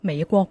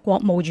美國國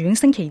務院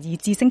星期二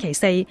至星期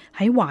四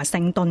喺華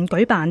盛頓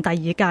舉辦第二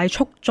屆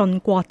促進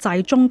國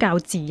際宗教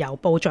自由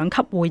部長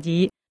級會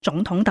議。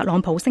總統特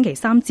朗普星期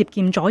三接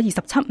見咗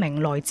27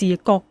名來自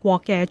各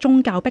國嘅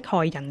宗教迫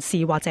害人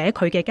士或者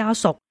佢嘅家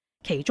屬，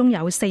其中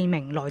有4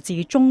名來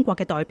自中國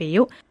嘅代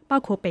表，包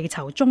括被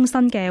囚終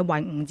身嘅維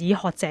吾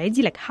爾學者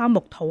伊力哈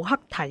木土克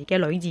提嘅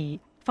女兒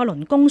法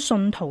輪功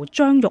信徒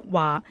張玉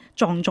華、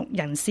藏族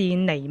人士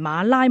尼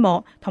馬拉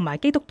莫同埋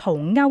基督徒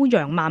歐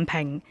陽萬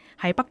平。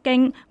喺北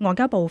京，外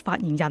交部發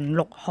言人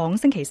陸慷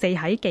星期四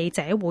喺記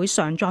者會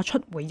上作出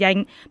回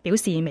應，表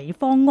示美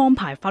方安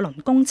排法輪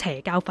功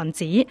邪教分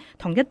子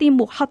同一啲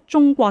抹黑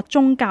中國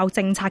宗教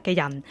政策嘅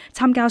人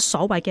參加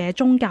所謂嘅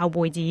宗教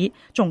會議，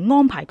仲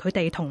安排佢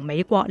哋同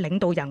美國領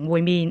導人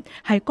會面，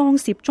係干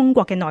涉中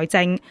國嘅內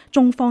政。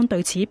中方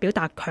對此表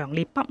達強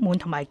烈不滿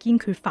同埋堅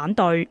決反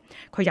對。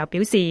佢又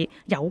表示，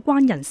有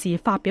關人士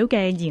發表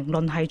嘅言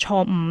論係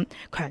錯誤，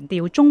強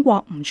調中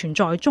國唔存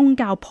在宗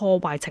教破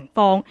壞情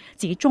況，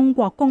指中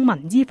國公民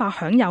依法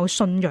享有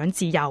信仰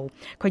自由。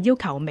佢要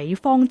求美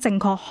方正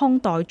確看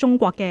待中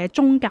國嘅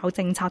宗教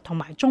政策同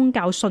埋宗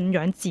教信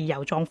仰自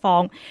由狀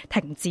況，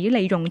停止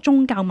利用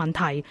宗教問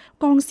題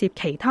干涉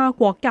其他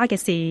國家嘅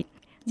事。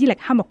伊力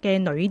哈木嘅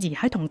女兒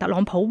喺同特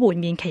朗普會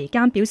面期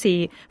間表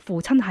示，父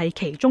親係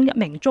其中一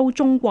名遭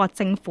中國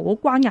政府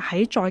關押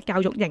喺在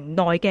教育營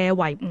內嘅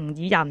維吾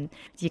爾人，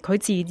而佢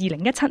自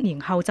2017年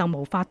後就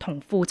無法同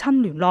父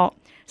親聯絡。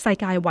世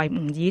界維吾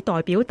爾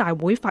代表大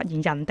會發言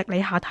人迪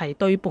里夏提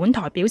對本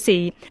台表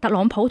示，特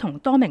朗普同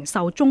多名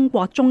受中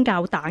國宗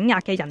教打壓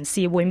嘅人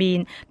士會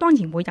面，當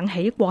然會引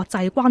起國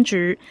際關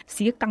注，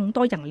使更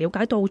多人了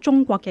解到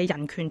中國嘅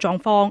人權狀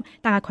況。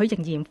但係佢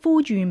仍然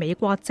呼籲美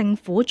國政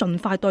府盡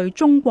快對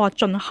中國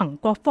進行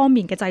各方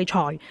面嘅制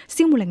裁，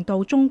先會令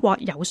到中國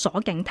有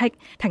所警惕，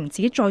停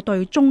止再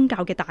對宗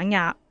教嘅打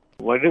壓。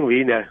我認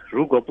為呢，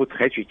如果不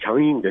採取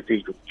強硬的這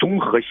種綜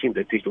合性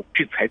的這種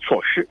制裁措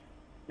施，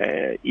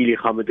伊力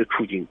哈木的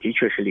處境的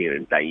確是令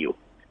人擔憂。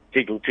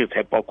這種制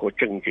裁包括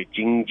政治、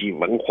經濟、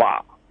文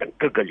化等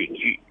各個領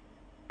域，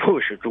迫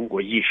使中國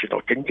意識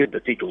到真正的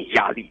這種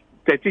壓力。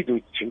在這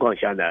種情況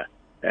下呢，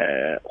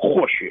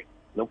或許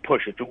能迫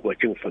使中國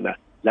政府呢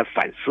來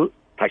反思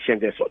他現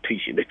在所推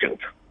行的政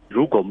策。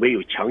如果沒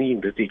有強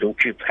硬的這種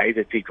制裁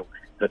的這種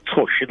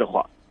措施的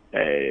話，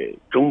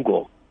中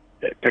國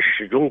它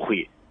始終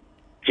會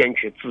堅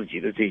持自己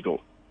的這種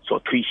所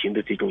推行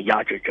的這種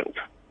壓制政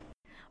策。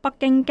北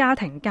京家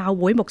庭教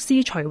會牧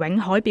師徐永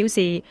海表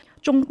示，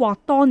中國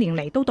多年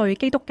嚟都對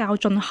基督教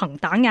進行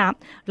打壓，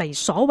嚟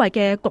所謂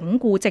嘅鞏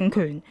固政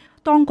權。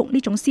當局呢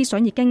種思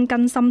想已經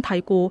根深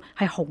蒂固，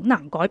係好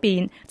難改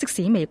變。即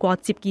使美國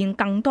接見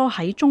更多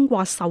喺中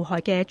國受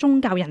害嘅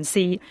宗教人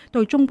士，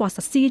對中國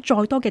實施再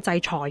多嘅制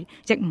裁，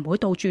亦唔會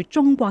導致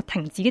中國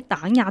停止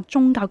打壓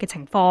宗教嘅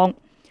情況。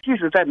即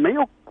使在沒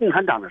有共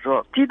產黨的時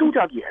候，基督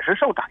教也是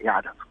受打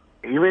壓的。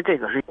因為這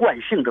個是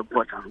慣性的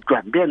過程，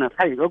轉變呢，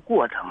它有一個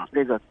過程，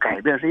這個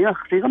改變是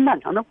一個漫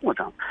長的過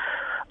程。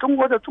中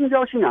國的宗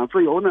教信仰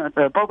自由呢，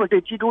包括對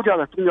基督教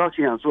的宗教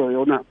信仰自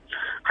由呢，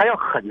還有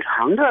很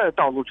長的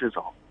道路去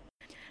走。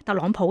特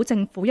朗普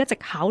政府一直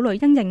考慮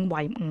因應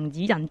維吾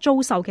爾人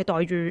遭受嘅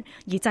待遇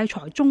而制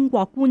裁中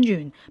國官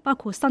員，包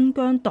括新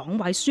疆黨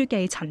委書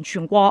記陳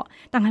全國，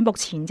但係目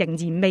前仍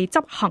然未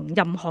執行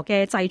任何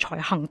嘅制裁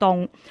行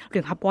動。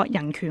聯合國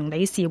人權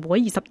理事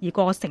會22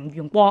個成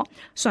員國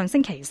上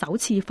星期首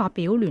次發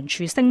表聯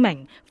署聲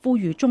明，呼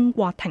籲中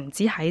國停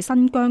止喺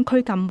新疆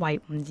拘禁維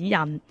吾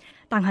爾人。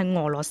但係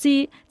俄羅斯、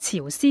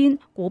朝鮮、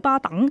古巴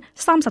等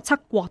37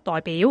國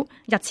代表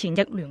日前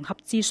亦聯合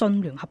致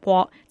信聯合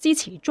國，支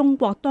持中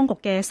國當局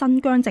嘅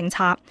新疆政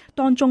策，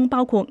當中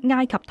包括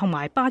埃及同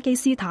埋巴基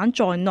斯坦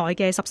在內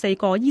嘅14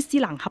個伊斯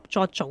蘭合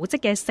作組織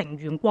嘅成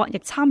員國亦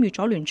參與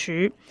咗聯署。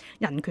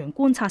人權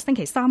觀察星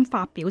期三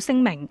發表聲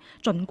明，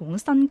儘管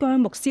新疆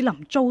穆斯林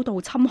遭到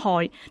侵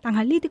害，但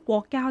係呢啲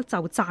國家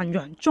就讚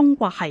揚中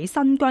國喺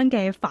新疆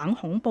嘅反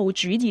恐怖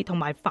主義同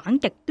埋反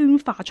極端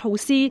化措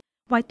施，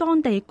為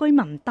當地居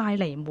民帶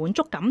嚟滿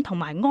足感同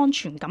埋安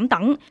全感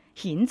等，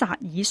譴責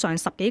以上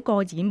10幾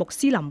個以穆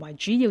斯林為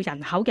主要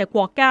人口嘅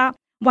國家，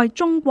為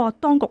中國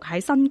當局喺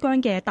新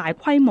疆嘅大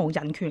規模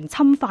人權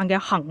侵犯嘅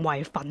行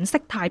為粉飾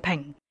太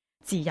平。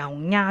自由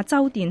亞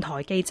洲電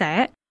台記者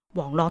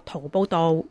黃樂圖報道。